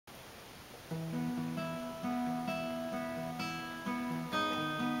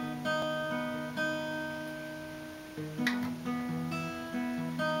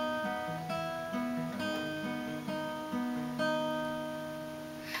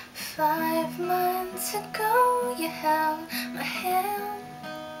5 months ago you held my hand.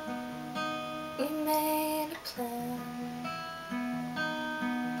 We made a plan.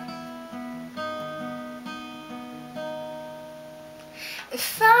 And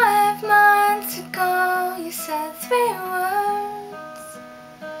 5 months ago you said 3 words.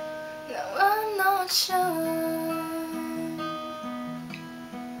 Now I'm not sure.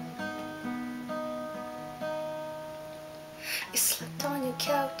 You slept on your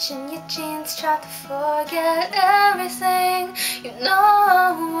couch in your jeans, tried to forget everything you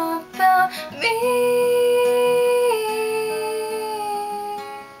know about me.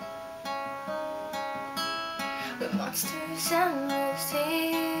 We're monsters and we're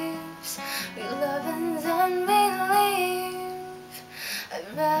thieves. We love and then we leave. I'd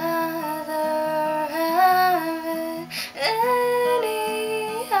rather have it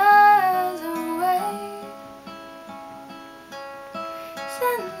any other way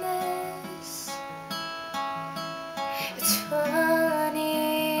than this. It's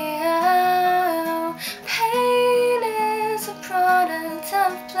funny how pain is a product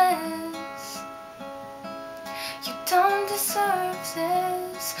of bliss. You don't deserve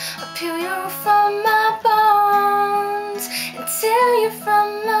this. I'll peel you from my bones and tear you from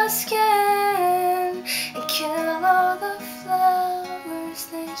my skin and kill all the flowers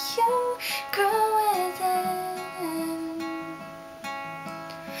that you grew within.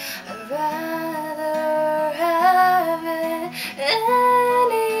 I'd rather have it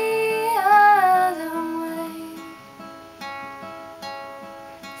any other way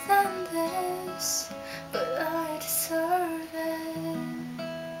than this, but I deserve it.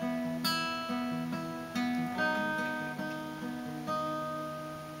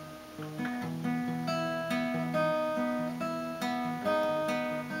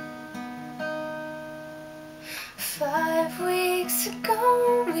 Five weeks ago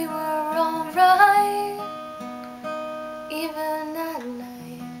we were alright, even at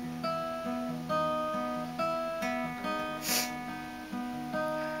night.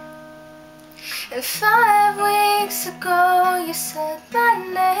 And 5 weeks ago you said my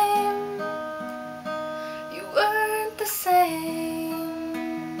name. You weren't the same.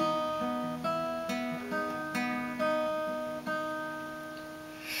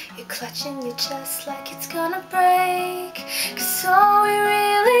 You're clutching your chest like it's gonna break, 'cause all we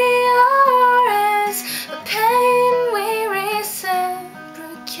really are is a pain we reciprocate.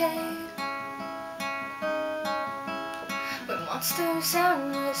 We're monsters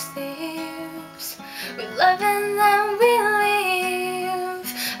and we're thieves. We love and then we leave.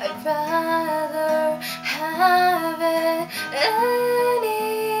 I'd rather have it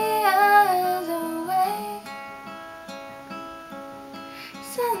any other way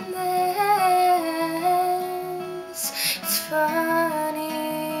than this. It's funny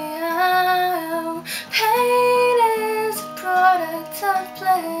how pain is a product of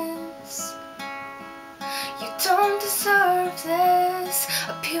bliss. You don't deserve this.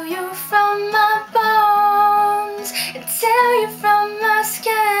 I'll peel you from my bones and tear you from my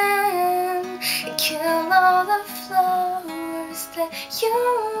skin and kill all the flowers that you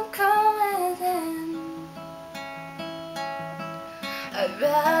grow within. I'd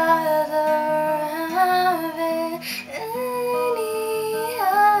rather have it any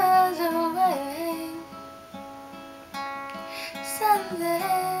other way than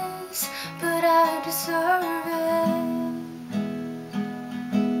this, but I deserve it.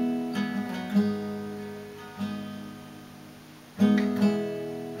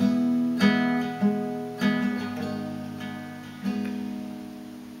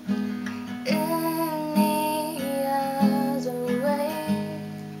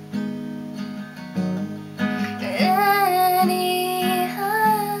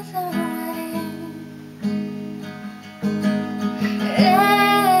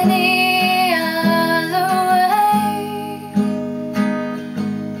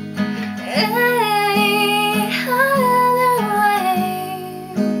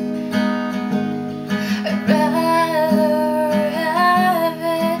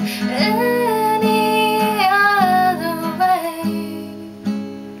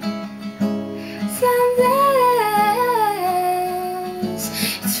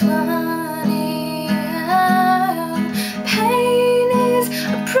 It's funny how pain is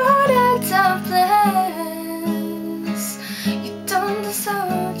a product of bliss. You don't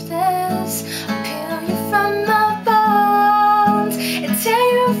deserve this. I'll peel you from my bones and tear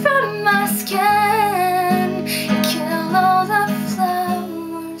you from my skin and kill all the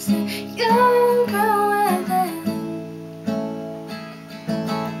flowers that you grow within.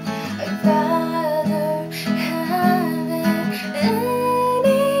 I'd rather have it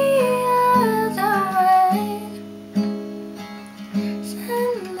any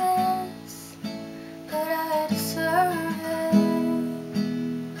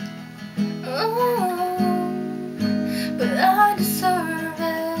but I deserve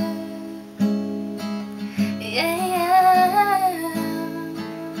it. Yeah.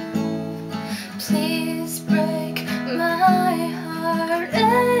 Please break my heart.